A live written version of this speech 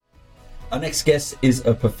Our next guest is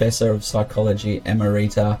a professor of psychology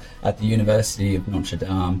emerita at the University of Notre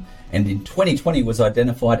Dame, and in 2020 was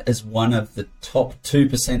identified as one of the top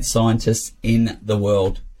 2% scientists in the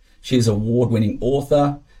world. She is an award-winning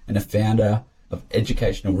author and a founder of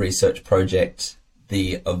educational research project,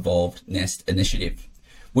 the Evolved Nest Initiative,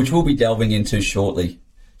 which we'll be delving into shortly.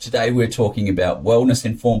 Today we're talking about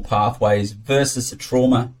wellness-informed pathways versus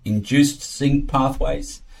trauma-inducing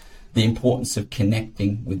pathways, the importance of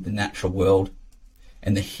connecting with the natural world,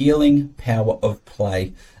 and the healing power of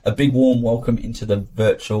play. A big warm welcome into the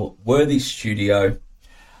virtual Worthy Studio,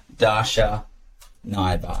 Dasha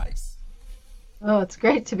Naivaez. Oh, it's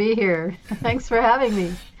great to be here. Thanks for having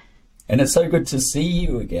me. And it's so good to see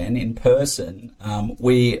you again in person.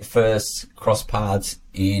 We first crossed paths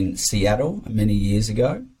in Seattle many years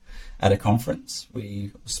ago at a conference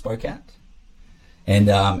we spoke at. And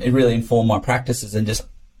it really informed my practices and just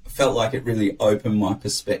felt like it really opened my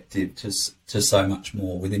perspective to so much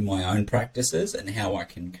more within my own practices and how I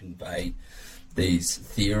can convey these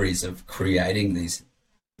theories of creating these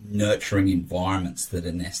nurturing environments that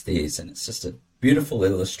a nest is. And it's just a beautiful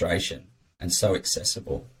illustration and so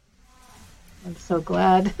accessible. I'm so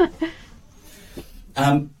glad.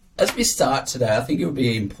 As we start today, I think it would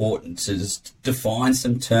be important to just define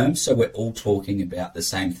some terms so we're all talking about the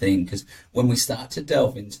same thing, because when we start to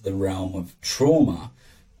delve into the realm of trauma,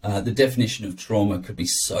 the definition of trauma could be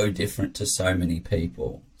so different to so many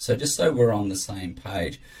people. So just so we're on the same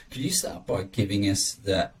page, could you start by giving us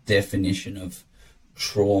that definition of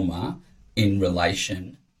trauma in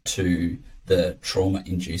relation to the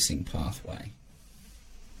trauma-inducing pathway?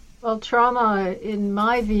 Well, trauma, in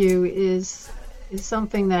my view, is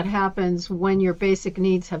something that happens when your basic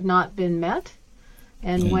needs have not been met,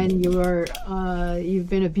 and when you've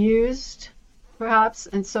been abused, perhaps,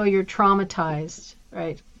 and so you're traumatized,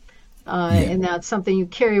 right? And that's something you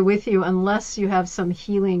carry with you unless you have some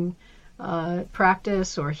healing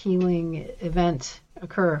practice or healing event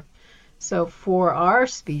occur. So for our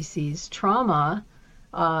species, trauma,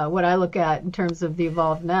 what I look at in terms of the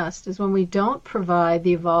evolved nest is when we don't provide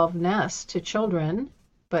the evolved nest to children,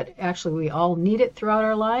 but actually we all need it throughout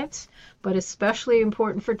our lives, but especially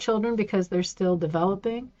important for children because they're still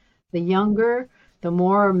developing. The younger, the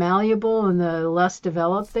more malleable and the less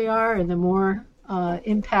developed they are, and the more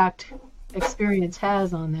impact experience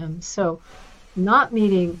has on them. So not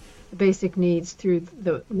meeting the basic needs through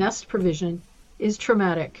the nest provision is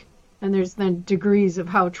traumatic. And there's then degrees of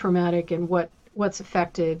how traumatic and what's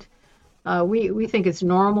affected. We think it's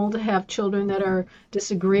normal to have children that are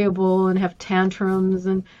disagreeable and have tantrums,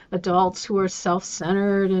 and adults who are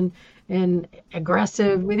self-centered and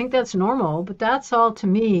aggressive. We think that's normal, but that's all, to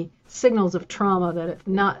me, signals of trauma that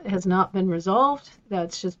has not been resolved,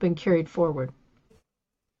 that's just been carried forward.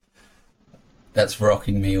 That's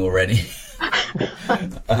rocking me already.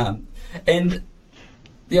 And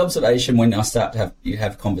the observation when I start to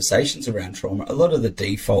have conversations around trauma, a lot of the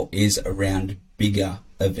default is around bigger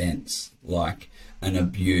events like an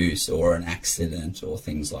abuse or an accident or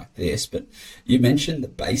things like this. But you mentioned the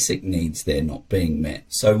basic needs there not being met.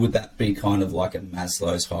 So would that be kind of like a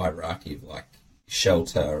Maslow's hierarchy of like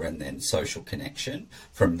shelter and then social connection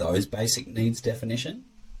from those basic needs definition?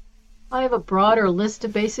 I have a broader list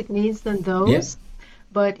of basic needs than those. Yeah.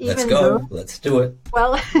 But even Let's do it.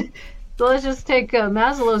 Well, so let's just take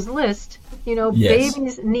Maslow's list. Yes.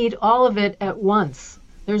 Babies need all of it at once.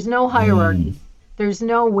 There's no hierarchy. There's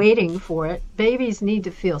no waiting for it. Babies need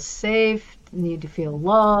to feel safe, need to feel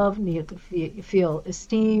loved, need to feel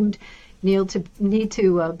esteemed, need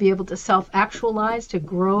to be able to self-actualize, to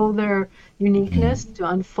grow their uniqueness, to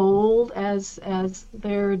unfold as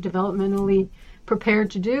they're developmentally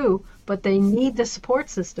prepared to do. But they need the support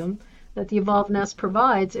system that the Evolved Nest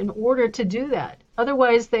provides in order to do that.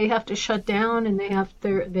 Otherwise, they have to shut down, and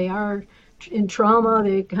they are in trauma.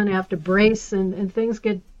 They kind of have to brace, and things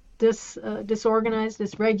get disorganized,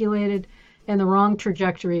 dysregulated, and the wrong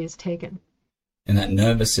trajectory is taken. And that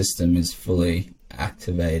nervous system is fully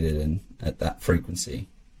activated and at that frequency.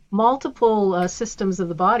 Multiple systems of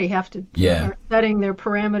the body have to are setting their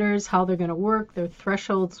parameters, how they're going to work, their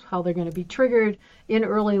thresholds, how they're going to be triggered in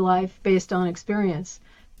early life based on experience.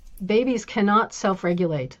 Babies cannot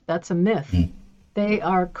self-regulate. That's a myth. They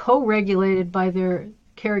are co-regulated by their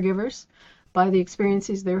caregivers, by the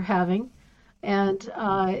experiences they're having. And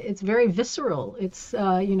it's very visceral. It's,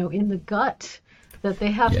 in the gut that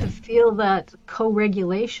they have to feel that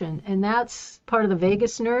co-regulation. And that's part of the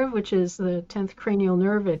vagus nerve, which is the 10th cranial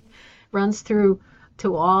nerve. It runs through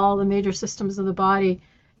to all the major systems of the body.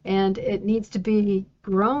 And it needs to be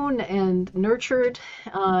grown and nurtured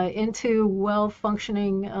into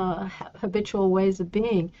well-functioning habitual ways of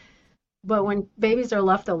being. But when babies are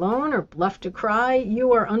left alone or left to cry,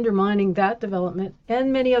 you are undermining that development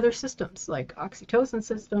and many other systems like oxytocin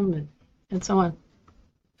system and so on.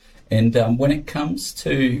 And when it comes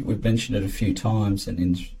to, we've mentioned it a few times, and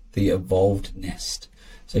in the evolved nest.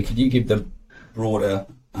 So could you give the broader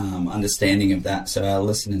understanding of that so our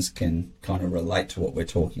listeners can kind of relate to what we're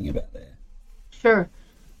talking about there? Sure.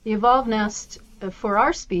 The evolved nest for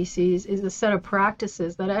our species is a set of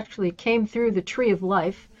practices that actually came through the tree of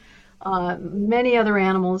life. Many other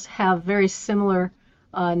animals have very similar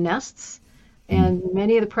nests, and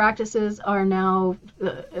many of the practices are now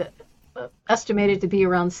estimated to be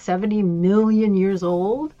around 70 million years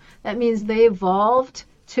old. That means they evolved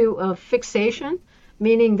to a fixation,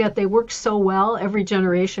 meaning that they worked so well every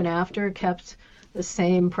generation after kept the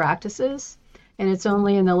same practices. And it's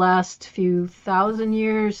only in the last few thousand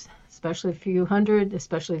years, especially a few hundred,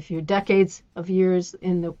 especially a few decades of years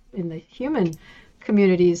in the human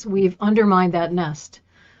communities, we've undermined that nest.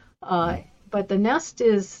 But the nest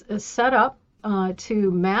is set up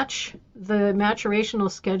to match the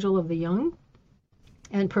maturational schedule of the young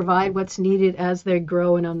and provide what's needed as they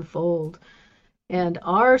grow and unfold. And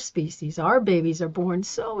our species, our babies are born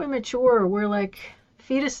so immature. We're like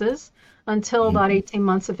fetuses until about 18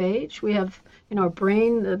 months of age. We have, our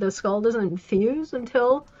brain, the skull doesn't fuse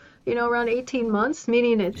until, around 18 months,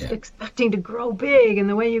 meaning it's expecting to grow big. And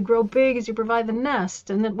the way you grow big is you provide the nest.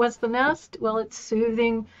 And then what's the nest? Well, it's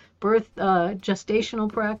soothing birth,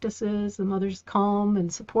 gestational practices. The mother's calm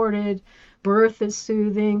and supported. Birth is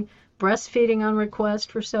soothing. Breastfeeding on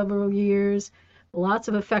request for several years. Lots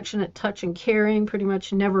of affectionate touch and caring, pretty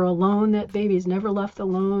much never alone. That baby is never left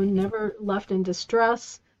alone, never left in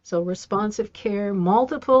distress. So responsive care,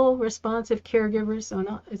 multiple responsive caregivers.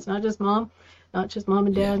 So it's not just mom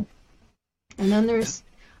and dad. And then there's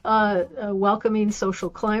a welcoming social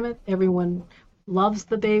climate. Everyone loves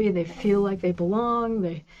the baby. They feel like they belong.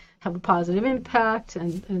 They have a positive impact,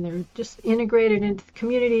 and they're just integrated into the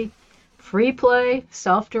community. Free play,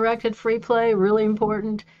 self-directed free play, really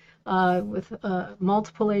important, with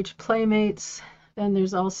multiple age playmates. Then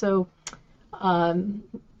there's also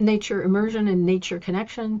nature immersion and nature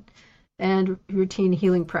connection, and routine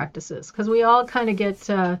healing practices. Because we all kind of get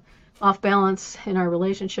off balance in our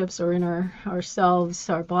relationships or in ourselves,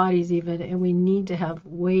 our bodies even, and we need to have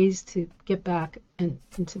ways to get back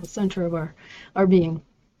into the center of our being.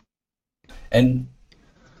 And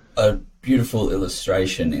a beautiful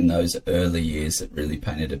illustration in those early years that really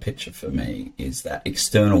painted a picture for me is that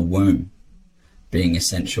external womb being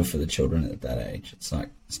essential for the children at that age. It's like,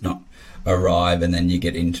 it's not arrive and then you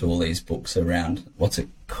get into all these books around, what's it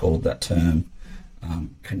called, that term,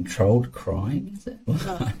 controlled crying, is it?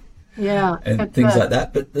 Yeah. And things like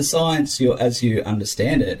that. But the science, as you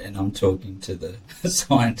understand it, and I'm talking to the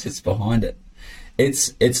scientists behind it,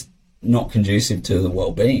 it's not conducive to the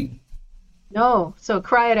well-being. No. So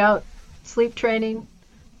cry it out. Sleep training.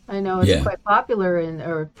 I know it's quite popular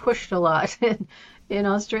or pushed a lot in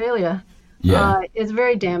Australia. Yeah. It's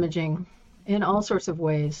very damaging in all sorts of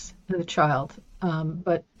ways to the child.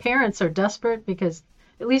 But parents are desperate because,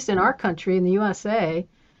 at least in our country, in the USA,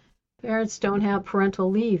 parents don't have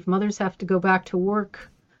parental leave. Mothers have to go back to work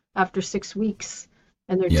after 6 weeks,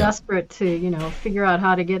 and they're desperate to, figure out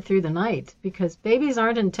how to get through the night, because babies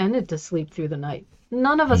aren't intended to sleep through the night.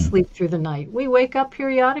 None of us sleep through the night. We wake up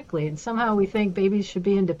periodically, and somehow we think babies should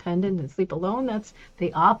be independent and sleep alone. That's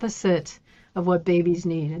the opposite of what babies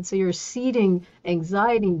need. And so you're seeding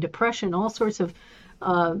anxiety, depression, all sorts of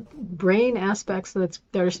brain aspects that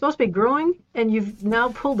are supposed to be growing, and you've now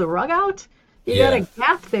pulled the rug out. You got a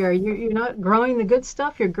gap there. You're not growing the good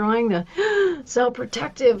stuff. You're growing the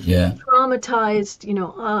self-protective, traumatized,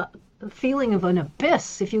 feeling of an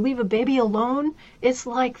abyss. If you leave a baby alone, it's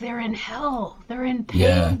like they're in hell. They're in pain.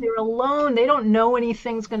 Yeah. They're alone. They don't know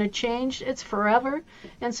anything's going to change. It's forever.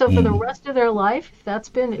 And so for the rest of their life, if that's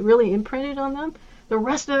been really imprinted on them, the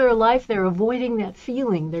rest of their life, they're avoiding that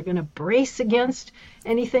feeling. They're going to brace against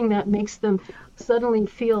anything that makes them suddenly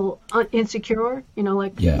feel insecure,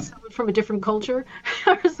 someone from a different culture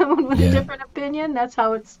or someone with a different opinion. That's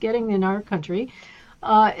how it's getting in our country.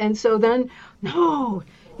 And so then, no,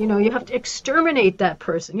 you have to exterminate that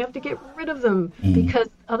person. You have to get rid of them because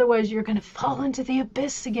otherwise you're going to fall into the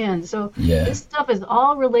abyss again. So this stuff is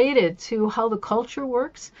all related to how the culture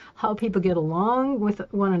works, how people get along with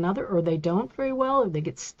one another, or they don't very well, or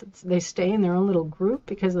they stay in their own little group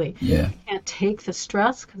because they can't take the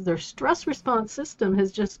stress, because their stress response system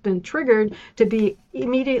has just been triggered to be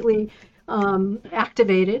immediately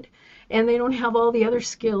activated. And they don't have all the other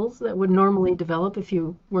skills that would normally develop if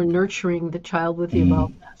you were nurturing the child with the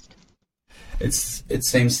evolved nest. it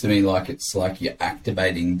seems to me like it's like you're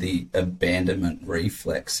activating the abandonment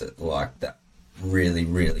reflex at like that really,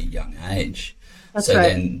 really young age. That's so right.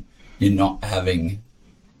 Then you're not having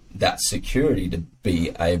that security to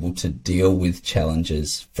be able to deal with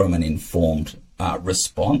challenges from an informed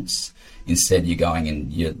response. Instead, you're going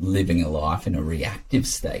and you're living a life in a reactive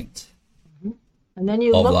state. And then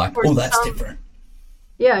you of look like, for oh, that's some, different.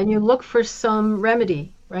 Yeah, and you look for some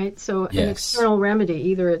remedy, right? So an Yes. external remedy,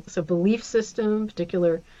 either it's a belief system,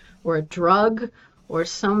 particular, or a drug, or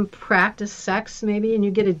some practice, sex maybe, and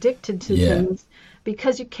you get addicted to Yeah. things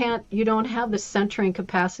because you don't have the centering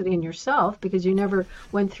capacity in yourself because you never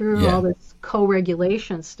went through Yeah. all this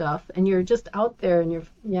co-regulation stuff, and you're just out there and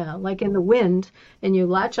you're like in the wind, and you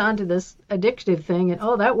latch onto this addictive thing, and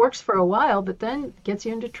oh, that works for a while, but then it gets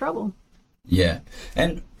you into trouble. Yeah,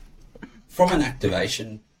 and from an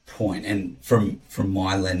activation point, and from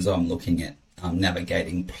my lens, I'm looking at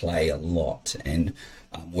navigating play a lot and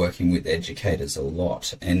working with educators a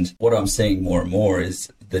lot. And what I'm seeing more and more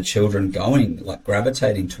is the children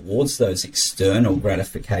gravitating towards those external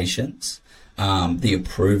gratifications, the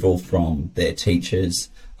approval from their teachers,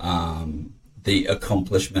 the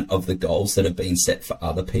accomplishment of the goals that have been set for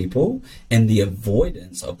other people, and the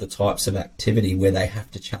avoidance of the types of activity where they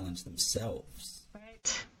have to challenge themselves.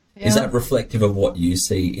 Right. Is that reflective of what you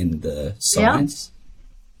see in the science?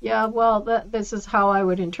 Yeah, well, this is how I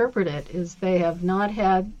would interpret it, is they have not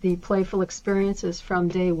had the playful experiences from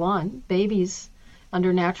day one. Babies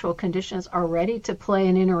under natural conditions are ready to play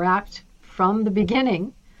and interact from the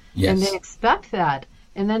beginning, Yes. and they expect that.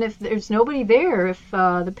 And then if there's nobody there, if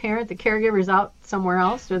the caregiver is out somewhere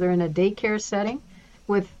else, or they're in a daycare setting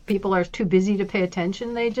with people are too busy to pay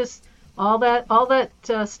attention, they just, all that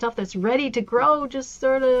stuff that's ready to grow just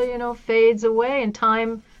sort of, fades away, and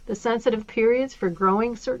time, the sensitive periods for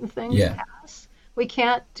growing certain things pass. We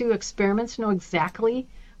can't do experiments to know exactly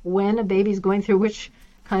when a baby's going through which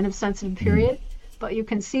kind of sensitive period, but you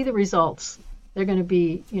can see the results. They're going to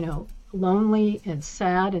be, lonely and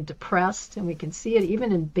sad and depressed, and we can see it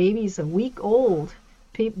even in babies a week old.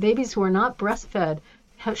 Babies who are not breastfed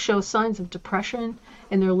show signs of depression,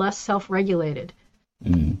 and they're less self-regulated.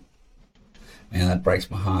 Man, that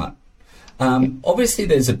breaks my heart. Obviously,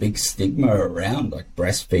 there's a big stigma around like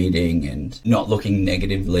breastfeeding and not looking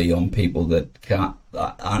negatively on people that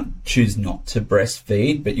choose not to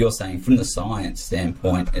breastfeed. But you're saying from the science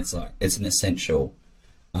standpoint, it's an essential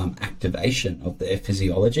activation of their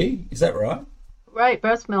physiology. Is that right? Right.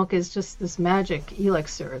 Breast milk is just this magic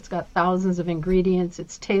elixir. It's got thousands of ingredients.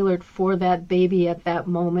 It's tailored for that baby at that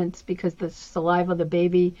moment because the saliva of the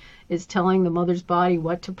baby is telling the mother's body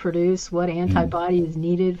what to produce, what antibody is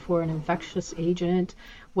needed for an infectious agent,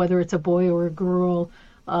 whether it's a boy or a girl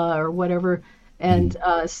or whatever. And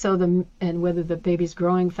and whether the baby's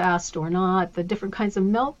growing fast or not, the different kinds of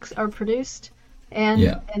milks are produced.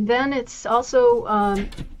 And then it's also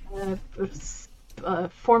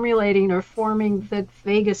formulating or forming the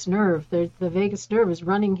vagus nerve. The vagus nerve is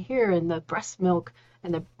running here, and the breast milk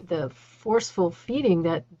and the forceful feeding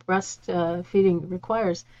that feeding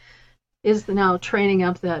requires is now training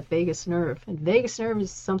up that vagus nerve. And vagus nerve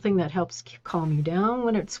is something that helps calm you down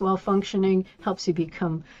when it's well functioning, helps you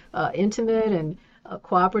become intimate and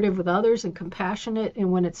cooperative with others and compassionate.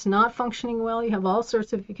 And when it's not functioning well, you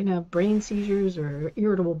can have brain seizures or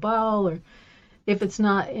irritable bowel, or if it's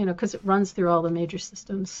not, because it runs through all the major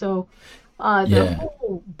systems. So the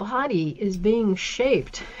whole body is being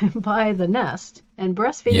shaped by the nest, and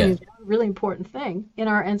breastfeeding is a really important thing. In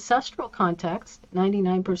our ancestral context,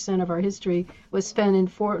 99% of our history was spent in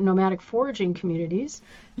nomadic foraging communities.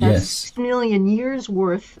 That's 6 million years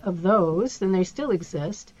worth of those, and they still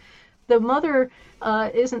exist. The mother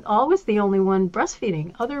isn't always the only one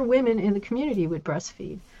breastfeeding. Other women in the community would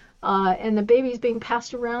breastfeed. And the baby's being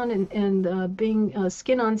passed around and being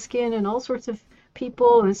skin on skin and all sorts of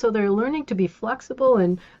people. And so they're learning to be flexible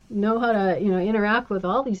and know how to, interact with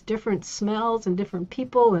all these different smells and different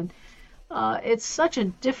people. And it's such a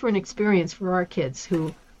different experience for our kids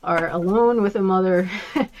who are alone with a mother,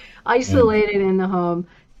 isolated in the home.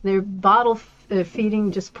 Their bottle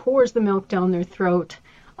feeding just pours the milk down their throat.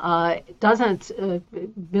 It doesn't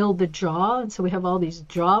build the jaw, and so we have all these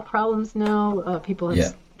jaw problems now. People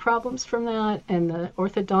have problems from that, and the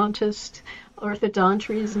orthodontry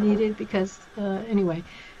is needed because anyway.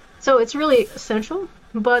 So it's really essential,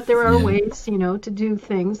 but there are ways, to do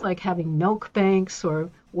things like having milk banks or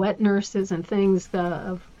wet nurses and things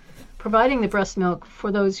of providing the breast milk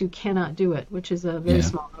for those who cannot do it, which is a very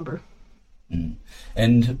small number.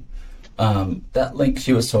 And that link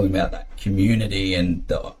she was talking about, that community and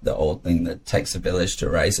the old thing that takes a village to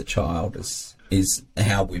raise a child, is is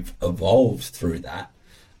how we've evolved through that.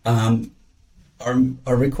 I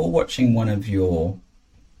recall watching one of your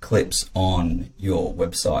clips on your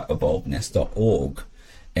website, evolveness.org,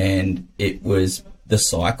 and it was the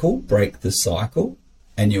cycle, break the cycle,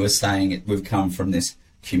 and you were saying we've come from this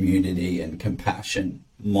community and compassion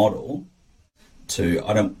model to,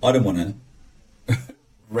 I don't want to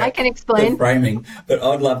I can explain the framing, but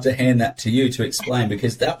I'd love to hand that to you to explain,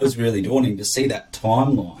 because that was really daunting to see that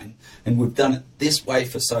timeline, and we've done it this way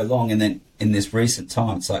for so long, and then in this recent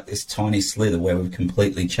time it's like this tiny slither where we've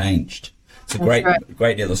completely changed. It's a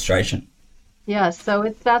great illustration. Yeah,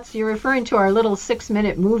 so you're referring to our little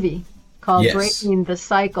 6-minute movie called Yes. Breaking the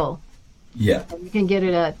Cycle. Yeah. You can get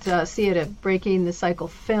it see it at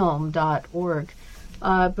breakingthecyclefilm.org.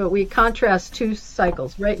 But we contrast two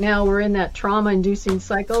cycles. Right now we're in that trauma-inducing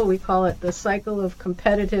cycle. We call it the cycle of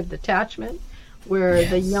competitive detachment, where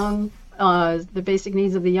the young, the basic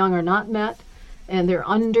needs of the young are not met, and they're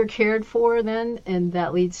under-cared for then, and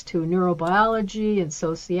that leads to neurobiology and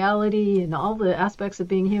sociality and all the aspects of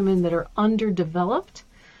being human that are underdeveloped.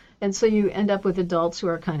 And so you end up with adults who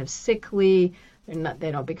are kind of sickly,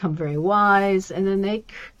 they don't become very wise, and then they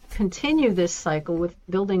continue this cycle with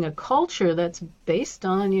building a culture that's based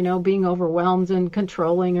on, being overwhelmed and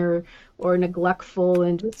controlling or neglectful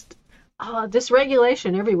and just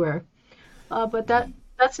dysregulation everywhere. But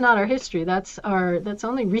that's not our history. That's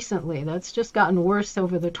only recently. That's just gotten worse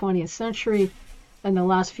over the 20th century and the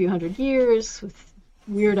last few hundred years, with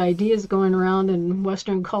weird ideas going around in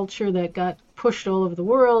Western culture that got pushed all over the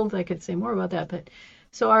world. I could say more about that, but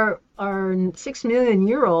so our 6 million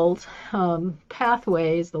year old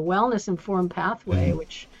pathway is the wellness informed pathway,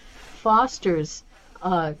 which fosters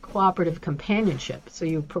cooperative companionship. So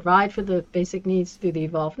you provide for the basic needs through the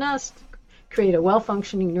evolved nest, create a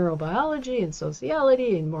well-functioning neurobiology and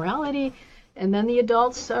sociality and morality, and then the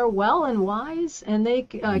adults are well and wise, and they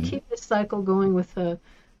keep this cycle going with a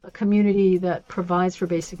community that provides for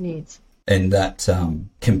basic needs. And that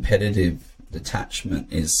competitive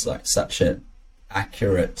detachment is like such an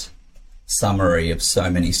accurate summary of so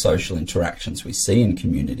many social interactions we see in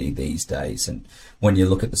community these days. And when you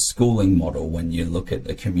look at the schooling model, when you look at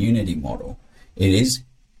the community model, it is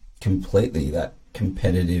completely that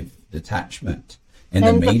competitive detachment, and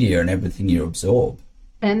the media and everything you absorb.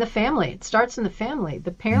 And the family. It starts in the family.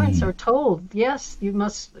 The parents are told, yes, you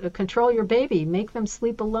must control your baby, make them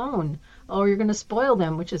sleep alone, or you're going to spoil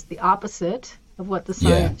them, which is the opposite of what the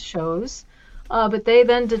science shows. But they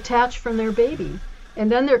then detach from their baby. And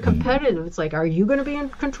then they're competitive. It's like, are you going to be in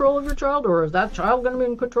control of your child, or is that child going to be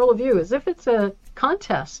in control of you? As if it's a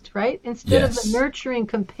contest, right? Instead of the nurturing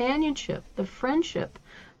companionship, the friendship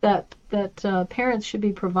that parents should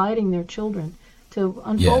be providing their children to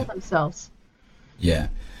unfold themselves. Yeah.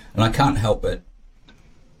 And I can't help but,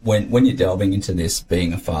 when you're delving into this,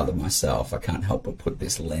 being a father myself, I can't help but put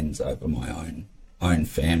this lens over my own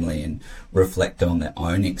family and reflect on their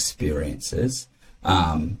own experiences.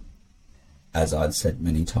 As I'd said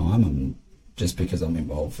many times, just because I'm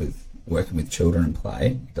involved with working with children and play,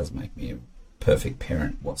 it doesn't make me a perfect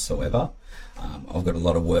parent whatsoever. I've got a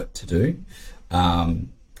lot of work to do.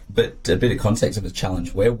 But a bit of context of the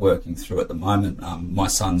challenge we're working through at the moment, my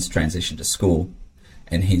son's transitioned to school,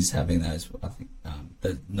 and he's having those, I think,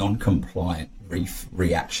 the non-compliant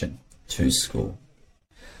reaction to school.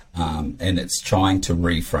 And it's trying to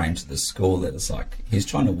reframe to the school that it's like he's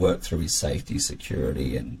trying to work through his safety,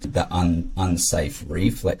 security, and the unsafe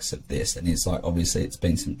reflex of this. And he's like, obviously it's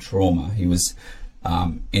been some trauma. He was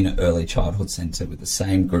in an early childhood centre with the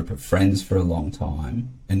same group of friends for a long time,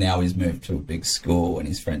 and now he's moved to a big school and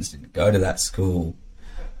his friends didn't go to that school.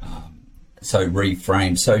 So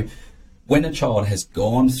reframe. So when a child has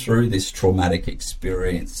gone through this traumatic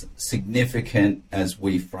experience, significant as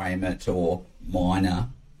we frame it or minor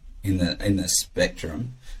in the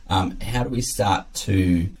spectrum, how do we start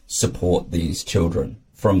to support these children?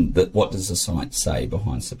 What does the science say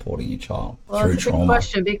behind supporting your child through it's a trauma? good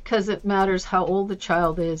question, because it matters how old the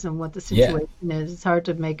child is and what the situation is. It's hard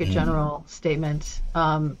to make a general statement.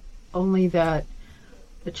 Only that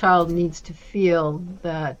the child needs to feel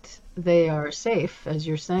that they are safe, as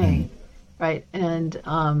you're saying, right? And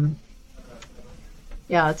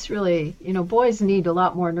it's really, boys need a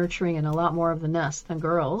lot more nurturing and a lot more of the nest than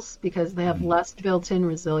girls, because they have less built-in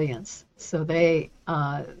resilience. So they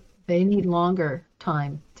need longer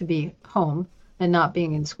time to be home and not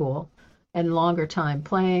being in school, and longer time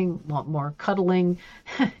playing, want more cuddling,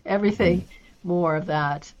 everything, more of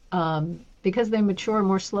that, because they mature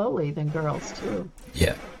more slowly than girls too.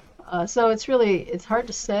 Yeah. So it's hard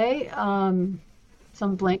to say.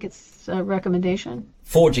 some blanket recommendation?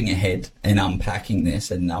 Forging ahead and unpacking this,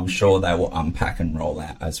 and I'm sure they will unpack and roll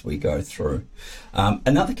out as we go through.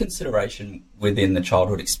 Another consideration within the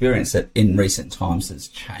childhood experience that in recent times has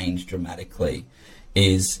changed dramatically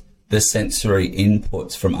is the sensory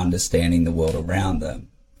inputs from understanding the world around them.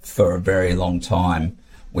 For a very long time,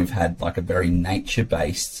 we've had like a very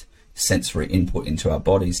nature-based sensory input into our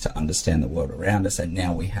bodies to understand the world around us, and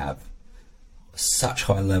now we have such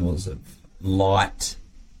high levels of light,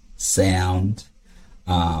 sound,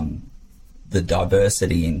 the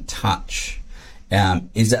diversity in touch,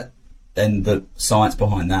 is that, and the science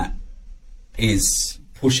behind that is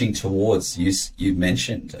pushing towards, you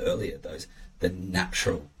mentioned earlier,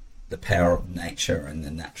 the power of nature and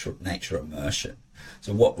the nature immersion.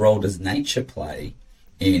 So what role does nature play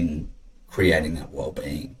in creating that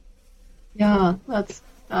well-being? Yeah, that's,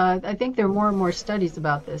 I think there are more and more studies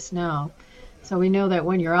about this now. So we know that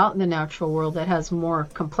when you're out in the natural world, that has more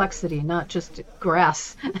complexity, not just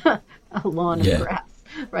grass, a lawn of grass,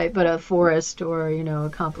 right? But a forest or, a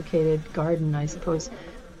complicated garden, I suppose,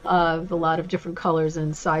 with a lot of different colors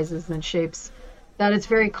and sizes and shapes, that it's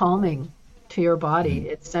very calming to your body.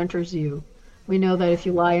 It centers you. We know that if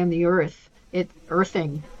you lie on the earth,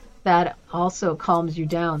 earthing, that also calms you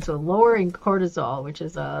down. So lowering cortisol, which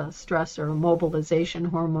is a stress or a mobilization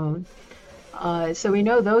hormone. So we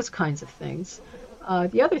know those kinds of things.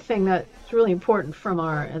 The other thing that's really important from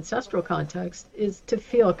our ancestral context is to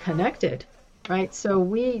feel connected, right? So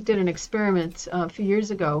we did an experiment a few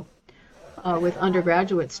years ago with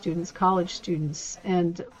undergraduate students, college students,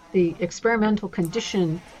 and the experimental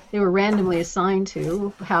condition they were randomly assigned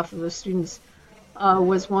to, half of the students,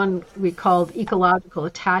 was one we called ecological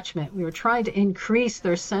attachment. We were trying to increase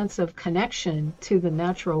their sense of connection to the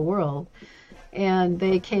natural world. And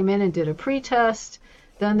they came in and did a pretest.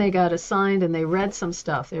 Then they got assigned and they read some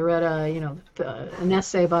stuff. They read an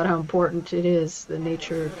essay about how important it is, the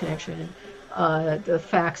nature connection, the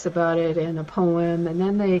facts about it, and a poem. And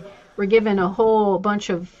then they were given a whole bunch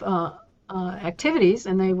of activities,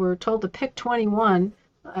 and they were told to pick 21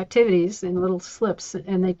 activities in little slips,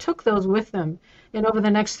 and they took those with them. And over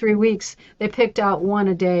the next 3 weeks, they picked out one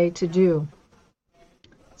a day to do.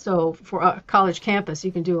 So for a college campus,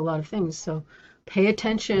 you can do a lot of things. So pay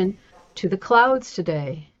attention to the clouds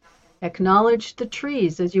today. Acknowledge the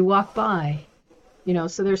trees as you walk by.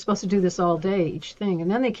 So they're supposed to do this all day, each thing.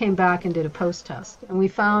 And then they came back and did a post-test. And we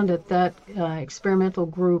found that experimental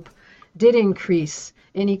group did increase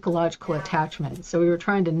in ecological attachment. So we were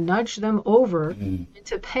trying to nudge them over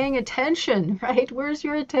into paying attention, right? Where's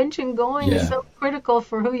your attention going? It's so critical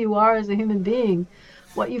for who you are as a human being.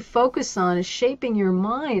 What you focus on is shaping your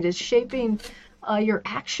mind, is shaping your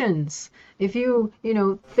actions. If you,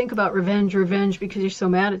 think about revenge because you're so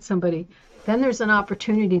mad at somebody, then there's an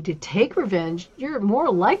opportunity to take revenge. You're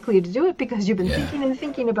more likely to do it because you've been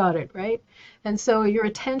thinking about it, right? And so your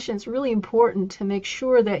attention is really important to make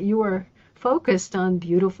sure that you are focused on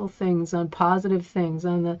beautiful things, on positive things,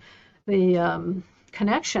 on the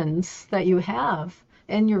connections that you have,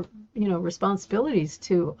 and your responsibilities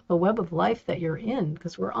to the web of life that you're in,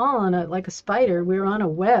 because we're all on like a spider, we're on a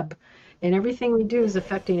web, and everything we do is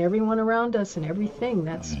affecting everyone around us, and everything,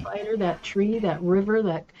 that spider, that tree, that river,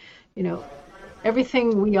 that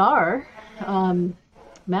everything we are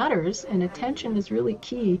matters, and attention is really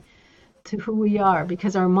key to who we are,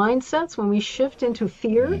 because our mindsets, when we shift into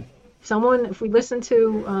fear, if we listen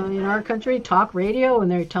to, in our country, talk radio, and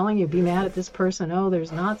they're telling you, be mad at this person, oh,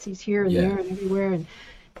 there's Nazis here and there and everywhere, and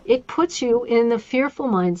it puts you in the fearful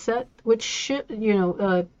mindset, which,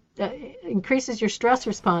 increases your stress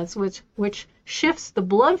response, which shifts the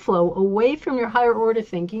blood flow away from your higher order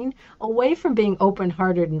thinking, away from being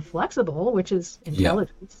open-hearted and flexible, which is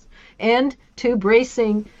intelligence, and to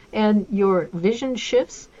bracing, and your vision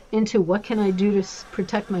shifts into what can I do to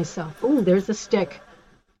protect myself? Ooh, there's a stick.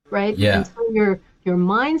 Right? Yeah. And so your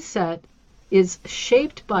mindset is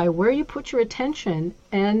shaped by where you put your attention,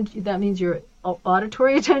 and that means your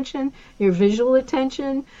auditory attention, your visual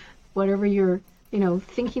attention, whatever you're,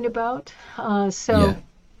 thinking about. It's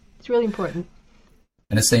really important.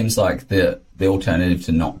 And it seems like the alternative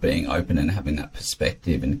to not being open and having that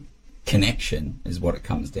perspective and connection is what it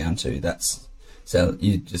comes down to. So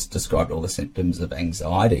you just described all the symptoms of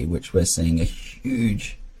anxiety, which we're seeing a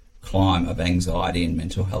huge climb of anxiety and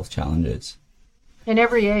mental health challenges. In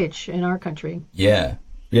every age in our country. Yeah,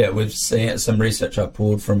 we've seen some research I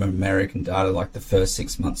pulled from American data, like the first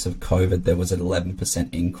 6 months of COVID, there was an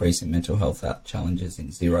 11% increase in mental health challenges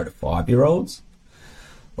in 0 to 5-year-olds.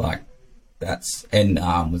 Was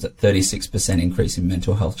it 36% increase in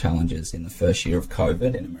mental health challenges in the first year of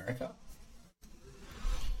COVID in America?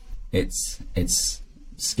 It's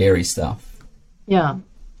scary stuff. Yeah,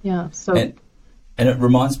 yeah. So, and it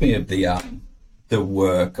reminds me of the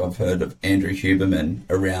work I've heard of Andrew Huberman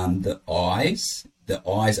around the eyes. The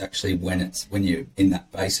eyes actually, when you're in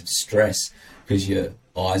that phase of stress, because your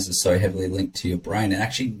eyes are so heavily linked to your brain, it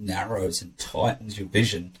actually narrows and tightens your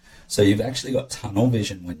vision. So you've actually got tunnel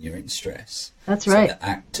vision when you're in stress. That's right. So the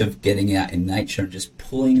act of getting out in nature and just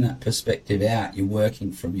pulling that perspective out, you're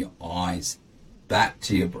working from your eyes back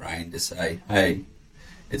to your brain to say, hey,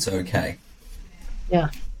 it's okay.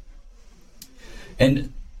 Yeah.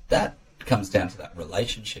 And that comes down to that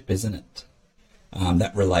relationship, isn't it?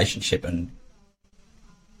 That relationship, and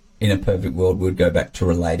in a perfect world, we'd go back to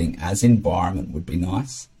relating as environment would be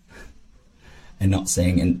nice. And not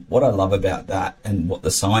seeing, and what I love about that and what the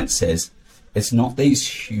science says, it's not these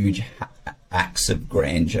huge acts of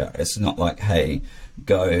grandeur. It's not like, hey,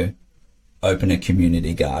 go open a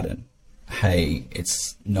community garden. Hey,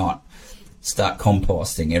 it's not start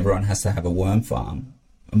composting. Everyone has to have a worm farm.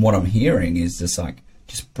 And what I'm hearing is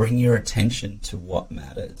just bring your attention to what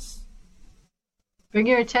matters. Bring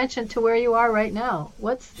your attention to where you are right now.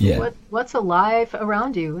 What's alive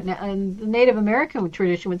around you? And the Native American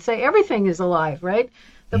tradition would say everything is alive, right?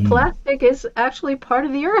 The plastic is actually part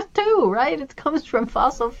of the earth too, right? It comes from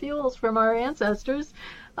fossil fuels from our ancestors.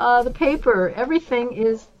 The paper, everything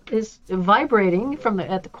is vibrating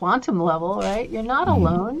at the quantum level, right? You're not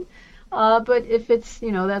alone. But if it's,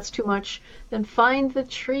 that's too much, then find the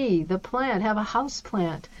tree, the plant, have a house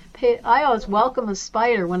plant. I always welcome a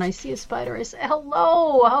spider. When I see a spider, I say,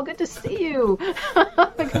 hello, how good to see you.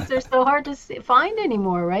 Because they're so hard to find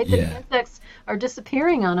anymore, right? The insects are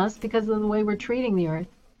disappearing on us because of the way we're treating the earth.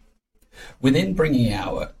 Within bringing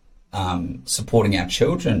supporting our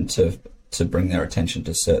children to bring their attention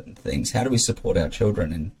to certain things, how do we support our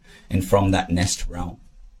children in from that nest realm?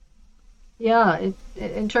 Yeah,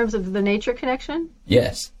 in terms of the nature connection?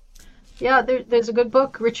 Yes. Yeah, there's a good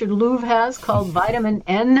book Richard Louv has called Vitamin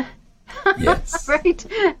N. Yes. Right?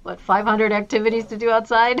 500 activities to do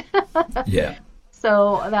outside? Yeah.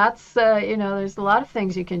 So that's, there's a lot of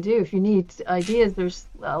things you can do. If you need ideas, there's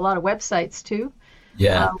a lot of websites too.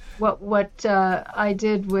 Yeah. What I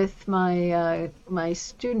did with my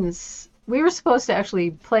students, we were supposed to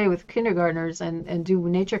actually play with kindergartners and do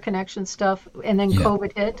nature connection stuff, and then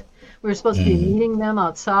COVID hit. We were supposed to be meeting them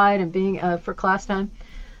outside and being for class time.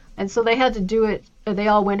 And so they had to do it. They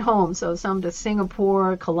all went home. So some to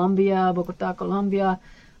Singapore, Colombia, Bogota, Colombia,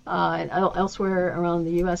 and elsewhere around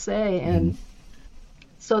the USA. And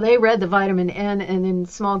so they read the Vitamin N, and in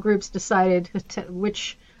small groups decided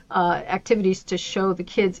which activities to show the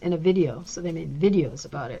kids in a video. So they made videos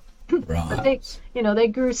about it. Right. But they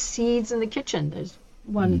grew seeds in the kitchen. There's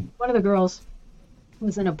one of the girls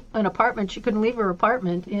was in an apartment. She couldn't leave her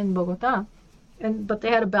apartment in Bogota, but they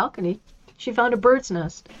had a balcony. She found a bird's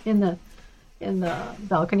nest in the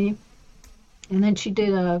balcony, and then she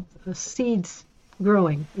did a seeds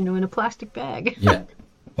growing, in a plastic bag. Yeah.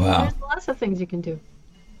 Wow. There's lots of things you can do.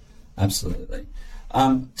 Absolutely.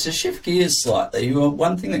 To shift gears slightly,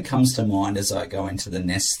 one thing that comes to mind as I go into the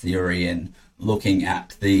nest theory and looking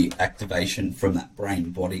at the activation from that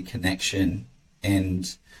brain-body connection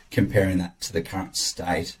and comparing that to the current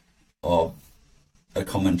state of a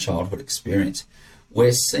common childhood experience,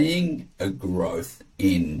 we're seeing a growth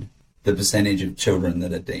in the percentage of children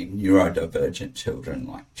that are deemed neurodivergent children,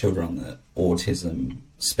 like children on the autism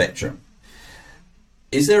spectrum.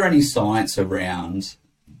 Is there any science around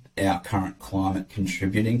our current climate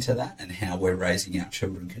contributing to that, and how we're raising our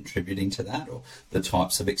children contributing to that, or the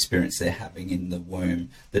types of experience they're having in the womb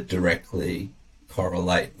that directly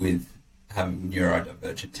correlate with having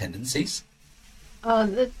neurodivergent tendencies?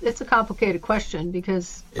 It's a complicated question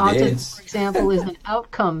because autism, for example, is an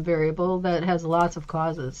outcome variable that has lots of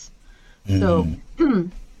causes. So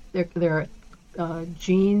there are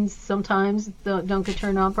genes sometimes don't get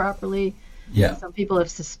turned on properly. Yeah. Some people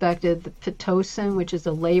have suspected the Pitocin, which is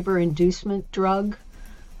a labor inducement drug,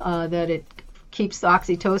 that it keeps the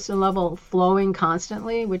oxytocin level flowing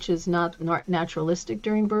constantly, which is not naturalistic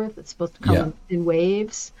during birth. It's supposed to come in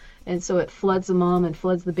waves, and so it floods the mom and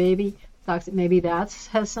floods the baby. Maybe that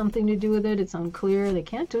has something to do with it. It's unclear. They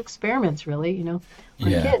can't do experiments really, on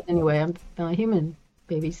kids anyway, on human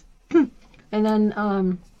babies. And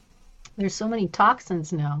then there's so many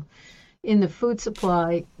toxins now in the food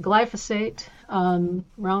supply. Glyphosate,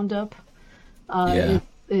 Roundup,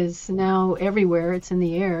 is now everywhere. It's in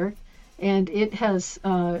the air, and it has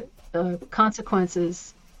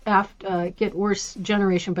consequences get worse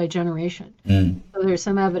generation by generation. So there's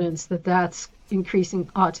some evidence that that's increasing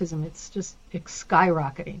autism. It's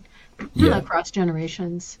skyrocketing across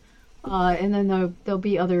generations. And then there'll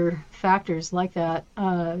be other factors like that.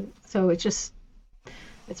 So it's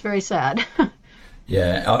very sad.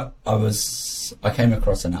 Yeah, I came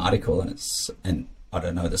across an article, and I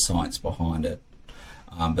don't know the science behind it,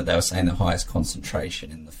 but they were saying the highest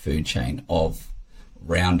concentration in the food chain of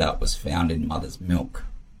Roundup was found in mother's milk,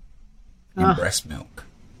 in breast milk.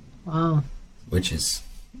 Wow. Which is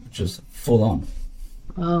full on.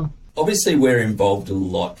 Wow. Obviously, we're involved a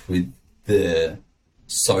lot with the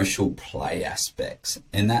social play aspects,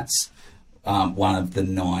 and that's one of the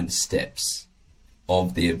 9 steps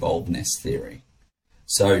of the evolvedness theory.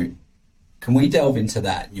 So can we delve into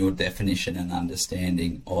that, your definition and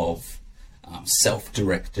understanding of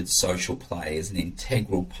self-directed social play as an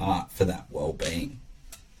integral part for that well-being?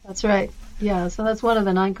 That's right. Yeah, so that's one of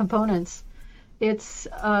the 9 components. It's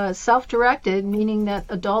self-directed, meaning that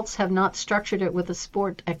adults have not structured it with a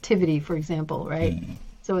sport activity, for example, right?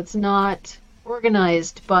 So it's not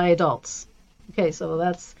organized by adults. Okay, so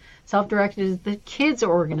that's self-directed is the kids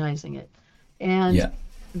are organizing it. And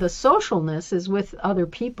the socialness is with other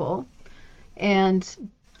people, and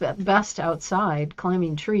best outside,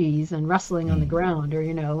 climbing trees and wrestling on the ground, or,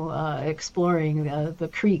 exploring the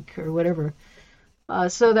creek or whatever.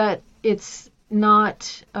 So that it's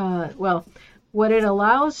not, what it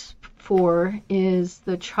allows for is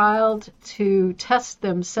the child to test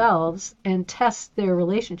themselves and test their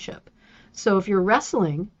relationship. So if you're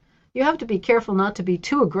wrestling, you have to be careful not to be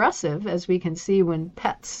too aggressive, as we can see when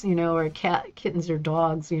pets, or kittens or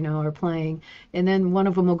dogs, are playing, and then one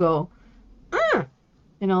of them will go,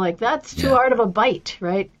 like that's too hard of a bite,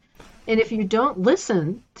 right? And if you don't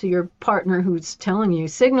listen to your partner who's telling you,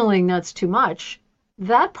 signaling that's too much,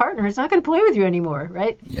 that partner is not going to play with you anymore,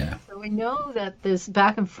 right? Yeah. So we know that this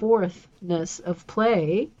back and forthness of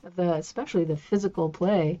play, especially the physical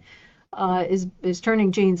play, is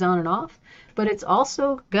turning genes on and off, but it's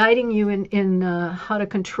also guiding you in how to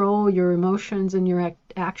control your emotions and your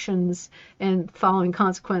actions and following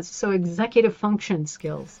consequences. So executive function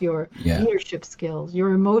skills, your leadership skills, your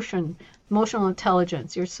emotional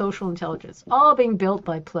intelligence, your social intelligence, all being built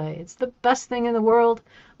by play. It's the best thing in the world.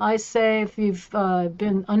 I say if you've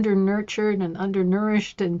been under-nurtured and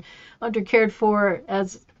undernourished and under-cared for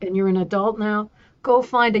and you're an adult now, go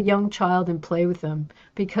find a young child and play with them,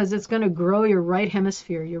 because it's going to grow your right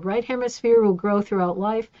hemisphere. Your right hemisphere will grow throughout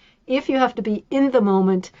life. If you have to be in the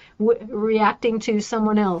moment, reacting to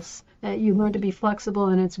someone else, you learn to be flexible,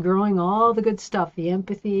 and it's growing all the good stuff, the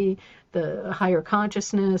empathy, the higher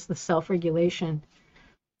consciousness, the self-regulation.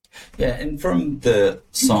 Yeah, and from the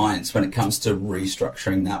science, when it comes to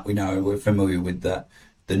restructuring that, we know we're familiar with the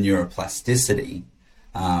neuroplasticity.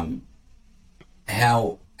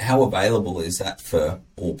 How available is that for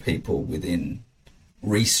all people within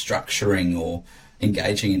restructuring or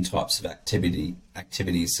engaging in types of activities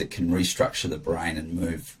that can restructure the brain and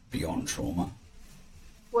move beyond trauma?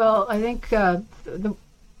 Well, I think the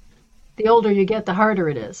older you get, the harder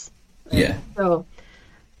it is. Yeah. So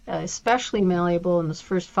especially malleable in those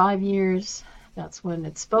first 5 years. That's when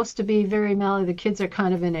it's supposed to be very malleable. The kids are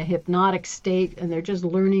kind of in a hypnotic state, and they're just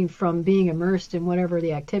learning from being immersed in whatever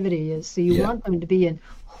the activity is. So you want them to be in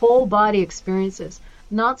whole body experiences,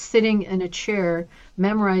 not sitting in a chair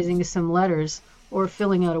memorizing some letters or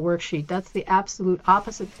filling out a worksheet. That's the absolute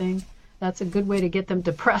opposite thing. That's a good way to get them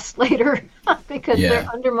depressed later because they're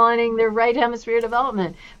undermining their right hemisphere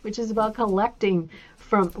development, which is about collecting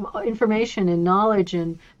from information and knowledge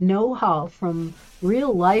and know-how from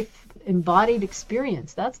real life embodied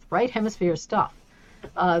experience. That's right hemisphere stuff.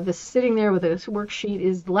 The sitting there with a worksheet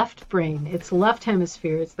is left brain. It's left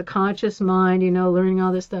hemisphere. It's the conscious mind, learning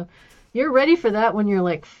all this stuff. You're ready for that when you're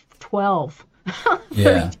like 12,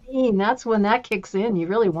 13. That's when that kicks in. You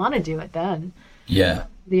really want to do it then. Yeah.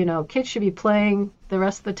 Kids should be playing the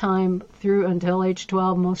rest of the time through until age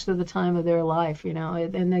 12, most of the time of their life,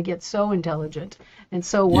 and they get so intelligent and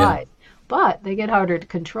so wise. But they get harder to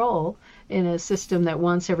control in a system that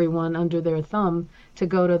wants everyone under their thumb to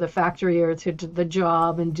go to the factory or to the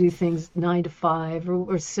job and do things 9 to 5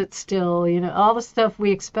 or sit still. All the stuff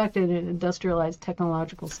we expect in an industrialized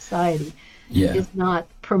technological society is not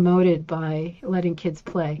promoted by letting kids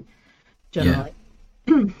play generally.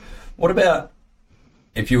 Yeah. What about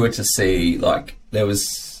if you were to see,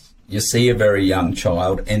 you see a very young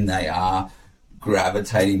child and they are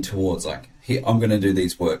gravitating towards here, I'm going to do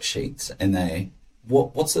these worksheets, and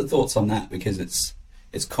what's the thoughts on that? Because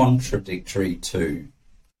it's contradictory to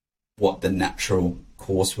what the natural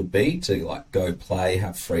course would be to go play,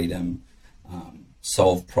 have freedom,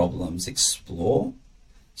 solve problems, explore.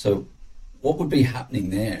 So what would be happening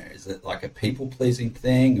there? Is it like a people-pleasing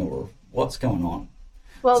thing, or what's going on?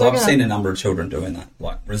 Well, So I've seen a number of children doing that,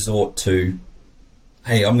 like resort to,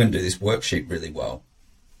 hey, I'm going to do this worksheet really well.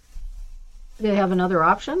 they have another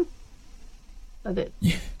option.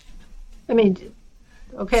 Yeah. I mean,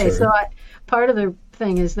 okay, True. so part of the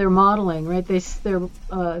thing is they're modeling, right?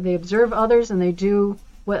 They observe others and they do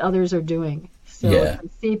what others are doing. So Yeah. if they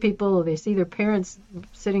see people, they see their parents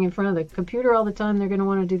sitting in front of the computer all the time, they're going to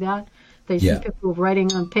want to do that. They see Yeah. people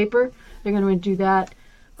writing on paper, they're going to do that.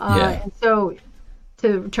 Yeah. And so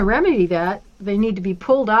to remedy that, they need to be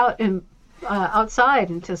pulled out and outside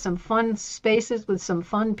into some fun spaces with some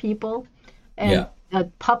fun people. And Yeah. a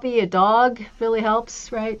puppy, a dog really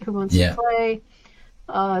helps, right? Who wants Yeah. to play,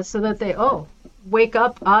 so that they wake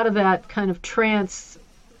up out of that kind of trance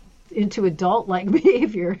into adult-like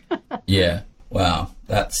behavior. Yeah. Wow.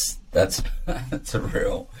 That's that's a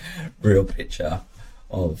real picture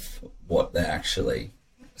of what they're actually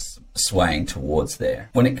swaying towards there.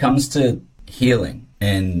 When it comes to healing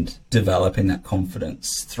and developing that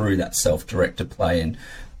confidence through that self-directed play, and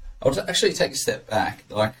I'll actually take a step back.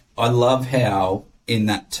 Like, I love how in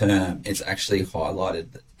that term it's actually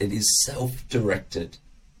highlighted that it is self-directed,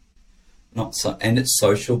 not so, and it's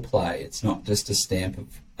social play. It's not just a stamp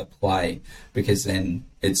of a play, because then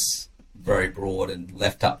it's very broad and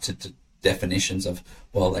left up to definitions of,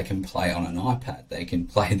 well, they can play on an iPad, they can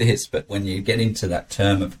play this. But when you get into that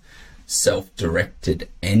term of self-directed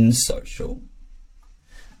and social,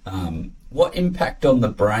 what impact on the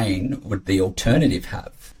brain would the alternative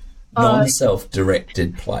have?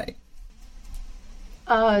 Non-self-directed play.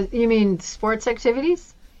 You mean sports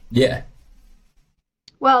activities? Yeah.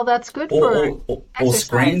 Well, that's good for Or exercise.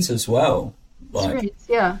 screens as well. Like, Screens,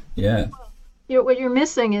 yeah. yeah. What you're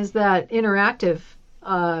missing is that interactive,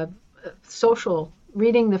 social,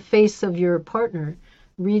 reading the face of your partner,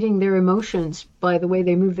 reading their emotions by the way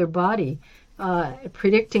they move their body,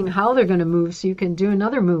 predicting how they're going to move so you can do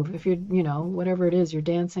another move if you're, whatever it is, you're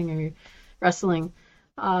dancing or you're wrestling.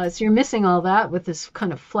 So you're missing all that with this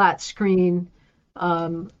kind of flat screen.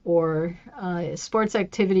 Or sports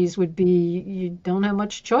activities would be, you don't have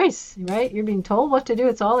much choice, right? You're being told what to do.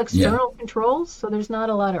 It's all external controls, so there's not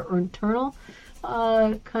a lot of internal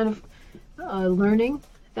kind of learning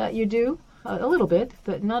that you do. A little bit,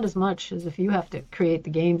 but not as much as if you have to create the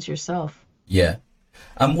games yourself. Yeah.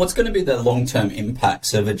 What's going to be the long-term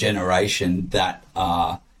impacts of a generation that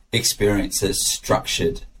experiences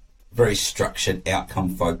very structured,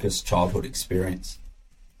 outcome-focused childhood experience?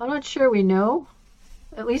 I'm not sure we know.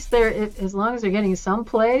 At least as long as they're getting some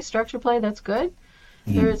play, structured play, that's good.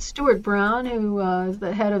 There's Stuart Brown, who is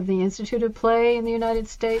the head of the Institute of Play in the United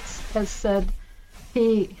States, has said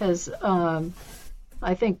he has,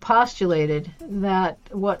 I think, postulated that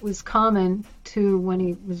what was common to, when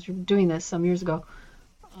he was doing this some years ago,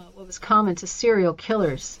 what was common to serial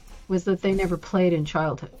killers was that they never played in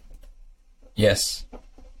childhood. Yes.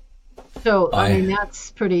 So, I mean,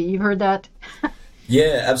 that's pretty, you've heard that?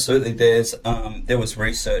 Yeah, absolutely. There was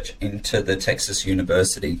research into the Texas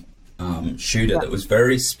University shooter that was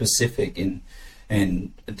very specific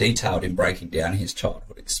and detailed in breaking down his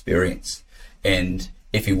childhood experience. And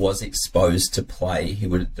if he was exposed to play, he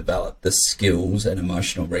would have developed the skills and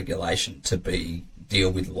emotional regulation to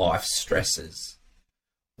deal with life stresses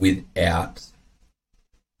without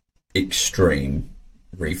extreme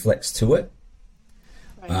reflex to it.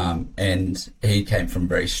 And he came from a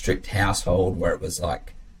very strict household where it was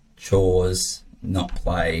like chores, not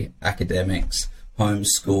play, academics,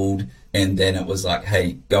 homeschooled, and then it was like,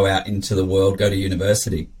 hey, go out into the world, go to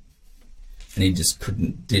university. And he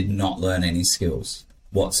just did not learn any skills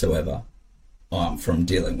whatsoever from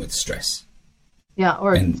dealing with stress. Yeah,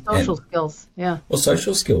 or social skills, yeah. Or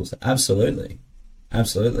social skills, absolutely.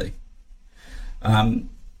 Absolutely.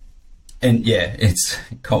 And yeah,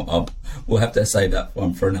 we'll have to save that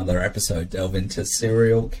one for another episode. Delve into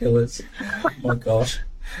serial killers. Oh my gosh,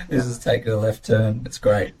 this is taking a left turn. It's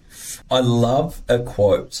great. I love a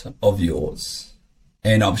quote of yours,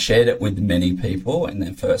 and I've shared it with many people, and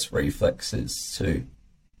their first reflex is to,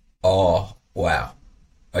 oh, wow,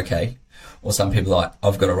 okay. Or some people are like,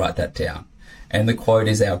 I've got to write that down. And the quote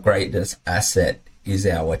is, our greatest asset is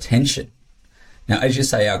our attention. Now, as you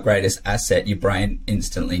say, our greatest asset, your brain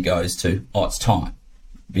instantly goes to, oh, it's time,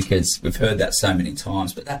 because we've heard that so many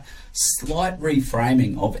times. But that slight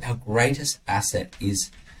reframing of our greatest asset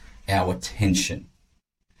is our attention.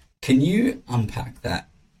 Can you unpack that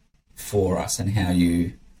for us and how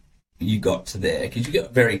you got to there? Because you've got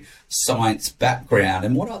a very science background.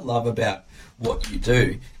 And what I love about what you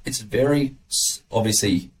do, it's very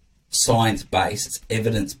obviously science-based, it's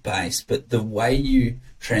evidence-based, but the way you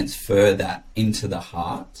transfer that into the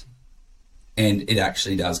heart And it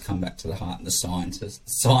actually does come back to the heart, and the science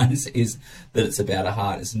is that it's about a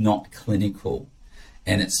heart. It's not clinical,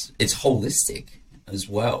 and it's holistic as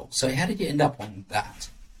well. So how did you end up on that?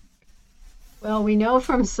 Well, we know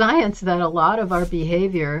from science that a lot of our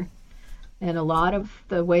behavior and a lot of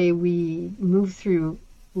the way we move through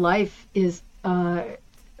life is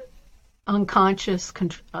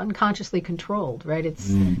unconsciously controlled, right?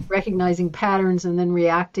 It's recognizing patterns and then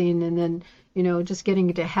reacting and then, just getting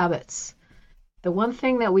into habits. The one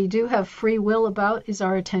thing that we do have free will about is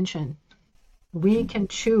our attention. We can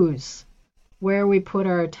choose where we put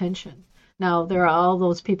our attention. Now, there are all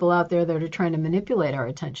those people out there that are trying to manipulate our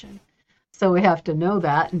attention. So we have to know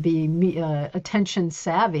that and be attention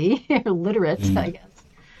savvy, literate, I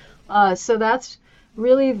guess. So that's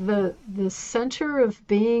really the center of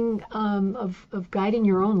being, of guiding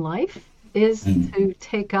your own life is to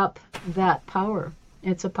take up that power.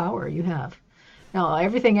 It's a power you have. Now,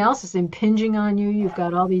 everything else is impinging on you. You've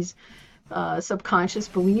got all these subconscious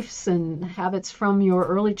beliefs and habits from your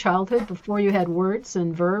early childhood before you had words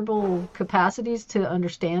and verbal capacities to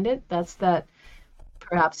understand it. That's that.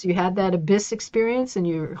 Perhaps you had that abyss experience and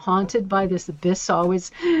you're haunted by this abyss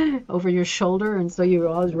always over your shoulder, and so you're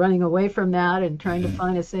always running away from that and trying to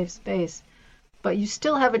find a safe space. But you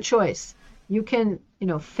still have a choice. You can,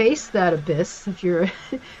 face that abyss if you're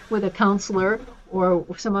with a counselor or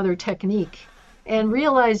some other technique and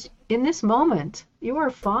realize in this moment you are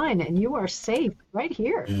fine and you are safe right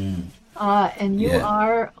here. And you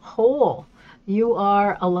are whole. You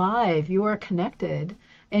are alive. You are connected.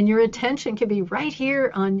 And your attention can be right here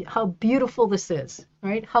on how beautiful this is,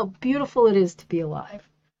 right? How beautiful it is to be alive.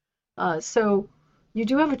 So you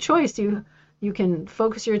do have a choice. You can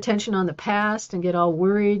focus your attention on the past and get all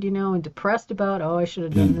worried, and depressed about, I should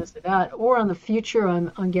have done this or that, or on the future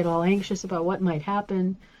and get all anxious about what might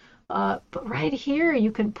happen. But right here,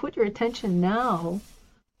 you can put your attention now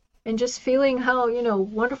and just feeling how,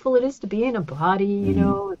 wonderful it is to be in a body,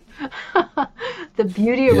 the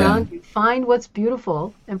beauty around you. Find what's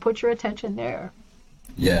beautiful and put your attention there.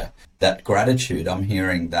 Yeah, that gratitude, I'm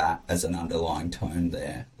hearing that as an underlying tone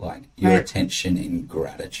there. Like your attention in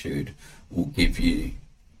gratitude will give you,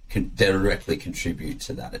 directly contribute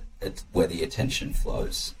to that, where the attention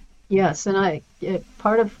flows. Yes, and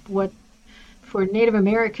part of what, for Native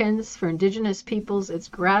Americans, for indigenous peoples, it's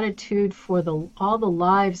gratitude for all the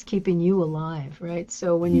lives keeping you alive, right?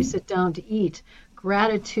 So when you sit down to eat,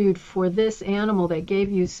 gratitude for this animal that gave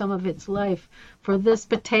you some of its life, for this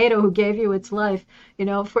potato who gave you its life,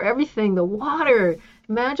 for everything, the water,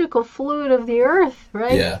 magical fluid of the earth,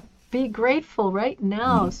 right? Yeah. Be grateful right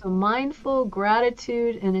now. So mindful,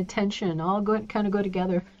 gratitude, and attention all kind of go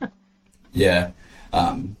together. Yeah.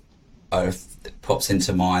 It pops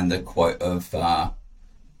into mind the quote of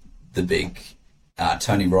the big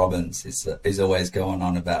Tony Robbins is always going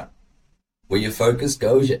on about, where your focus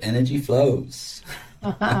goes, your energy flows.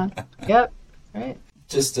 Yep, right.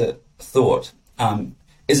 Just a thought.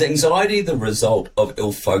 Is anxiety the result of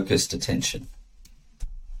ill-focused attention?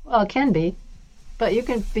 Well, it can be. But you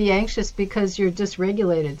can be anxious because you're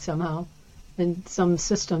dysregulated somehow in some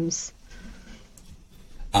systems.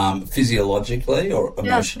 Physiologically or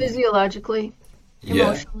emotionally? Yeah, physiologically,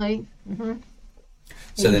 emotionally. Mm-hmm.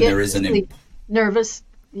 So then there is nervous.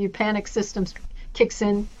 Your panic system kicks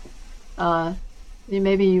in.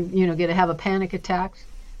 Maybe you have a panic attack.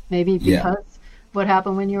 Maybe because what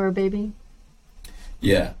happened when you were a baby.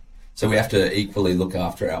 Yeah. So we have to equally look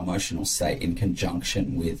after our emotional state in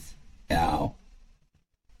conjunction with our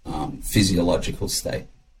physiological state.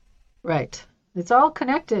 Right. It's all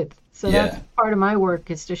connected. So that's part of my work,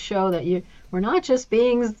 is to show that we're not just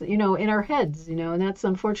beings, in our heads, and that's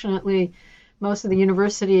unfortunately most of the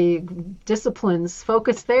university disciplines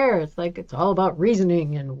focus there. It's like it's all about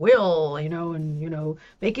reasoning and will, and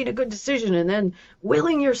making a good decision and then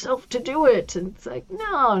willing yourself to do it. And it's like,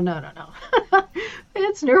 no.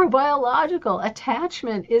 It's neurobiological.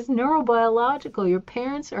 Attachment is neurobiological. Your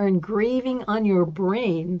parents are engraving on your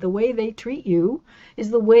brain. The way they treat you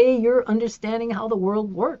is the way you're understanding how the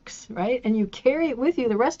world works, right? And you carry it with you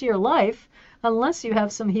the rest of your life unless you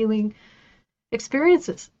have some healing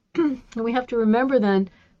experiences. And we have to remember then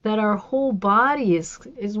that our whole body is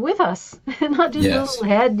with us, and not just a little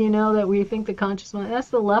head, that we think the conscious mind. That's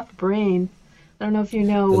the left brain. I don't know if you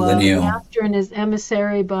know Master and His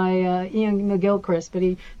Emissary by Ian McGilchrist, but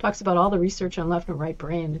he talks about all the research on left and right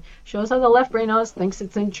brain. Shows how the left brain always thinks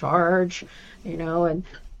it's in charge, and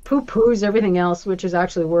poo-poos everything else, which is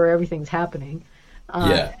actually where everything's happening.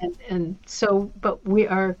 And so, but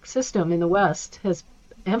our system in the West has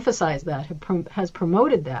emphasized that, has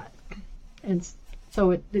promoted that, and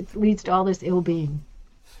so it leads to all this ill-being.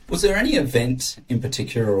 Was there any event in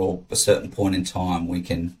particular or a certain point in time we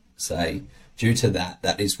can say, due to that,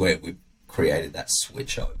 that is where we created that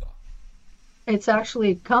switch over? It's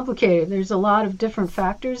actually complicated. There's a lot of different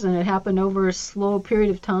factors, and it happened over a slow period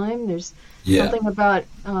of time. There's something about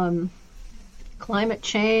climate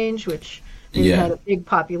change, which they had a big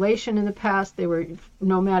population in the past. They were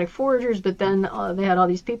nomadic foragers, but then they had all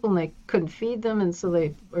these people, and they couldn't feed them, and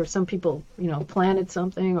so some people, planted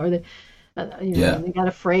something, or they got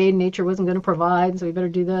afraid nature wasn't going to provide, so we better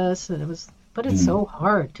do this, but it's so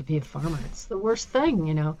hard to be a farmer. It's the worst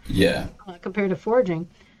thing, compared to foraging.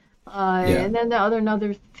 And then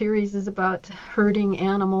another theories is about herding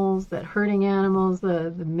animals,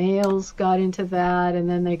 the males got into that, and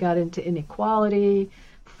then they got into inequality,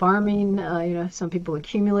 farming, some people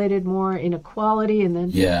accumulated more inequality, and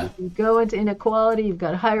then if you go into inequality, you've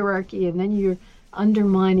got hierarchy, and then you're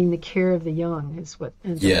undermining the care of the young is what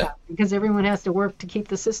ends up happening, because everyone has to work to keep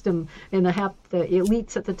the system and the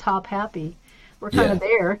elites at the top happy. We're kind of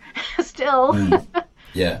there still.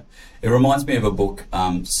 Yeah, it reminds me of a book,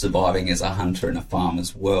 Surviving as a Hunter in a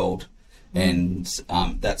Farmer's World, and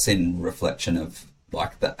that's in reflection of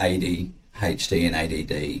like the ADHD and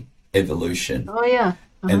ADD evolution. Oh yeah,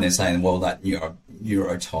 and they're saying, well, that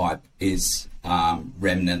neurotype is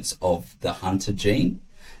remnants of the hunter gene,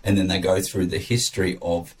 and then they go through the history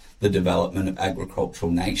of the development of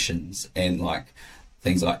agricultural nations and like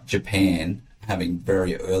things like Japan having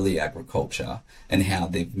very early agriculture and how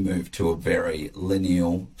they've moved to a very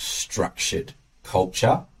lineal, structured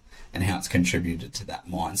culture and how it's contributed to that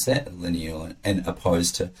mindset, lineal, and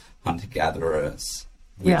opposed to hunter-gatherers,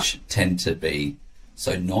 which tend to be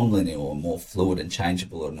so non-linear or more fluid and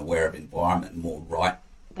changeable and aware of environment, more right-brained.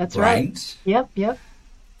 That's right. Yep.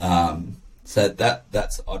 So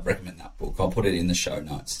that's I'd recommend that book. I'll put it in the show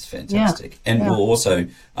notes. It's fantastic. And we'll also,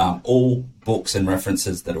 all books and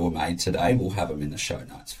references that were made today, we'll have them in the show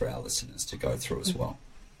notes for our listeners to go through as well.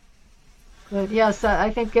 Good. Yes, I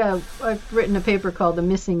think I've written a paper called The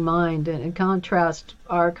Missing Mind and contrast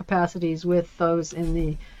our capacities with those in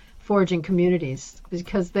the foraging communities,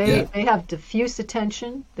 because they have diffuse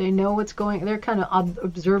attention. They know what's going, they're kind of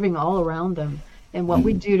observing all around them. And what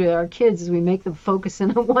we do to our kids is we make them focus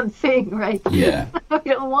in on one thing, right? Yeah.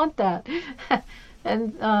 We don't want that.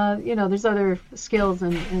 And, there's other skills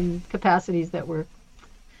and capacities that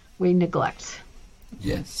we neglect.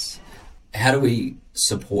 Yes. How do we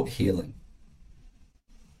support healing?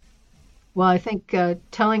 Well, I think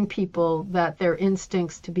telling people that their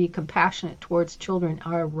instincts to be compassionate towards children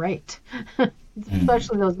are right,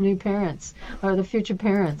 especially those new parents or the future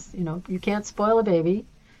parents. You can't spoil a baby.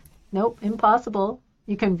 Nope, impossible.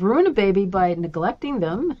 You can ruin a baby by neglecting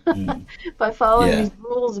them, by following these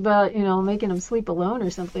rules about, making them sleep alone or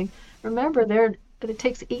something. Remember, it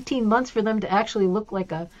takes 18 months for them to actually look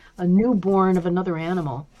like a newborn of another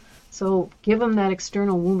animal. So give them that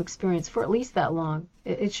external womb experience for at least that long.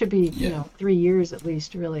 It should be, 3 years at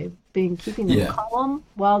least, really, keeping them calm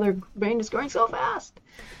while their brain is growing so fast.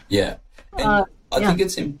 Yeah. And I think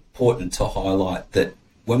it's important to highlight that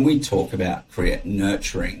when we talk about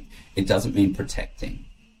nurturing, it doesn't mean protecting.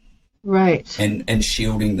 Right. And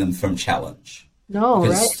shielding them from challenge. No,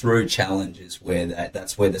 because through challenge is where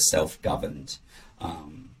that's where the self-governed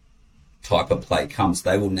type of play comes.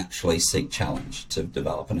 They will naturally seek challenge to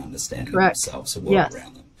develop an understanding of themselves, the world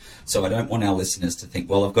around them. So I don't want our listeners to think,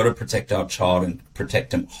 well, I've got to protect our child and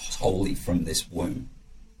protect them wholly from this womb.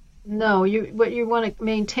 No, what you want to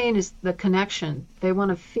maintain is the connection. They want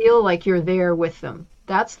to feel like you're there with them.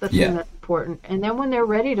 That's the thing that's important. And then when they're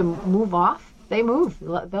ready to move off, they move.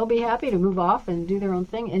 They'll be happy to move off and do their own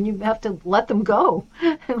thing. And you have to let them go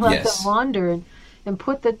and let them wander and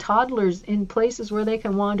put the toddlers in places where they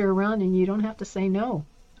can wander around and you don't have to say no.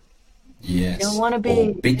 Yes. You don't want to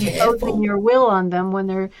be imposing your will on them when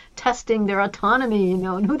they're testing their autonomy,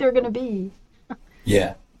 and who they're going to be.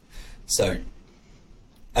 Yeah. So,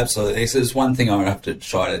 absolutely. This is one thing I have to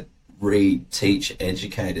try to re-teach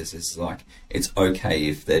educators is like, it's okay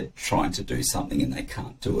if they're trying to do something and they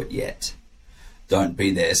can't do it yet. Don't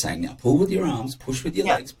be there saying, now pull with your arms, push with your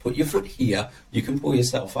legs, put your foot here, you can pull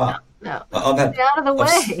yourself up. No. Get out of the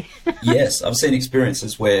way. Yes, I've seen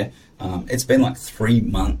experiences where it's been like 3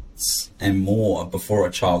 months and more before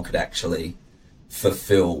a child could actually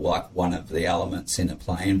fulfill like one of the elements in a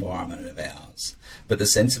play environment of ours. But the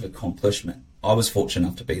sense of accomplishment, I was fortunate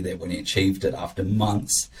enough to be there when he achieved it after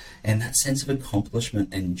months, and that sense of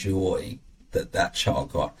accomplishment and joy that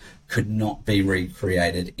child got could not be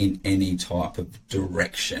recreated in any type of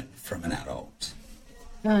direction from an adult.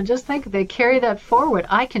 Just think, they carry that forward.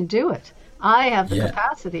 I can do it. I have the Yeah.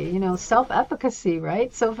 capacity, self-efficacy,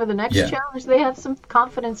 right? So for the next Yeah. challenge, they have some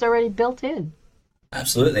confidence already built in.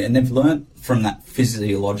 Absolutely. And they've learned from that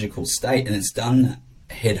physiological state, and it's done that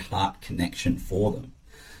head-heart connection for them.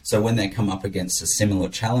 So when they come up against a similar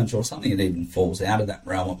challenge or something that even falls out of that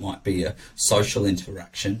realm, it might be a social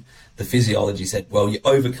interaction. The physiology said, well, you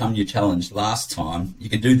overcome your challenge last time. You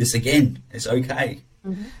can do this again. It's okay.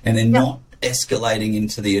 Mm-hmm. And they're not escalating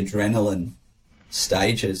into the adrenaline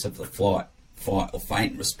stages of the flight, fight, or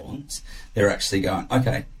faint response. They're actually going,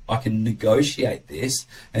 okay, I can negotiate this,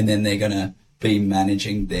 and then they're going to be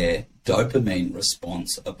managing their dopamine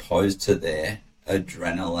response opposed to their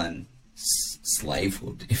adrenaline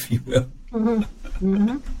slavehood, if you will. Mm-hmm.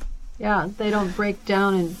 Mm-hmm. Yeah, they don't break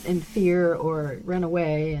down in fear or run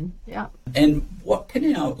away, and yeah. And what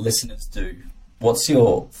can our listeners do? What's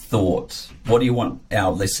your thought? What do you want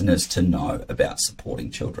our listeners to know about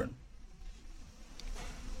supporting children?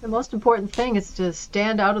 The most important thing is to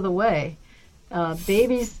stand out of the way.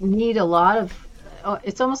 Babies need a lot of,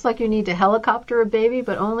 it's almost like you need to helicopter a baby,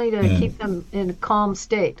 but only to keep them in a calm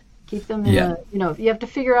state. Keep them in a, you have to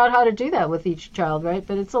figure out how to do that with each child, right?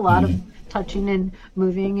 But it's a lot of touching and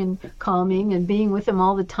moving and calming and being with them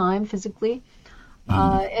all the time physically.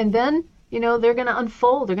 And then, they're going to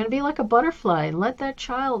unfold. They're going to be like a butterfly, and let that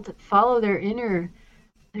child follow their inner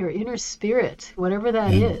spirit, whatever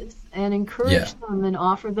that is, and encourage them and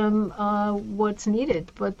offer them what's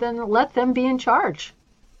needed. But then let them be in charge.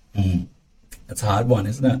 That's a hard one,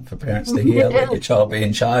 isn't it, for parents to hear? Let your child be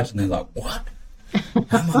in charge, and they're like, what?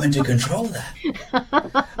 How am I meant to control that?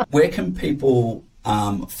 Where can people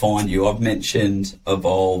find you? I've mentioned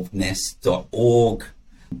evolveness.org.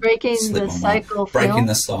 Breaking the Cycle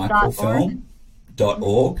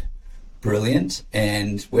film.org. Brilliant.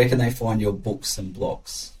 And where can they find your books and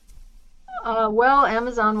blogs? Well,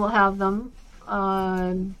 Amazon will have them.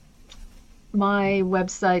 My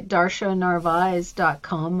website,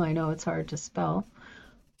 darshanarvaez.com. I know it's hard to spell.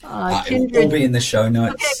 It will be in the show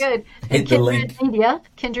notes. Okay, good. Hit the link. Media,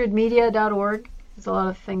 kindredmedia.org. There's a lot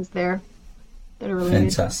of things there that are related.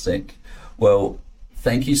 Fantastic. Well,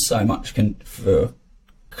 thank you so much for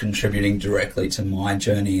contributing directly to my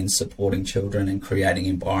journey in supporting children and creating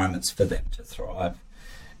environments for them to thrive,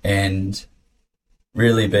 and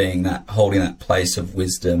really being that, holding that place of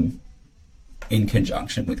wisdom in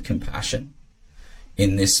conjunction with compassion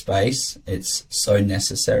in this space. It's so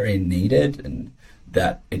necessary and needed, and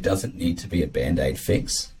that it doesn't need to be a Band-Aid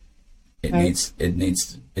fix. It needs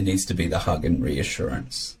to be the hug and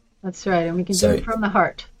reassurance. That's right, and we can do it from the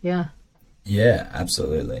heart. Yeah. Yeah,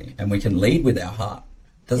 absolutely. And we can lead with our heart.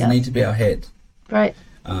 It doesn't need to be our head. Right.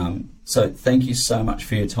 So thank you so much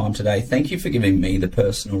for your time today. Thank you for giving me the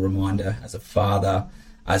personal reminder as a father,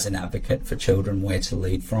 as an advocate for children, where to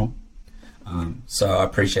lead from. So I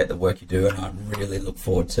appreciate the work you do, and I really look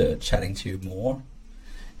forward to chatting to you more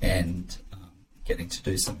and getting to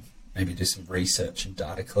do some research and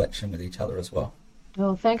data collection with each other as well.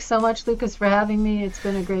 Well, thanks so much, Lucas, for having me. It's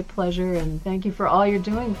been a great pleasure, and thank you for all you're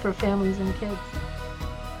doing for families and kids.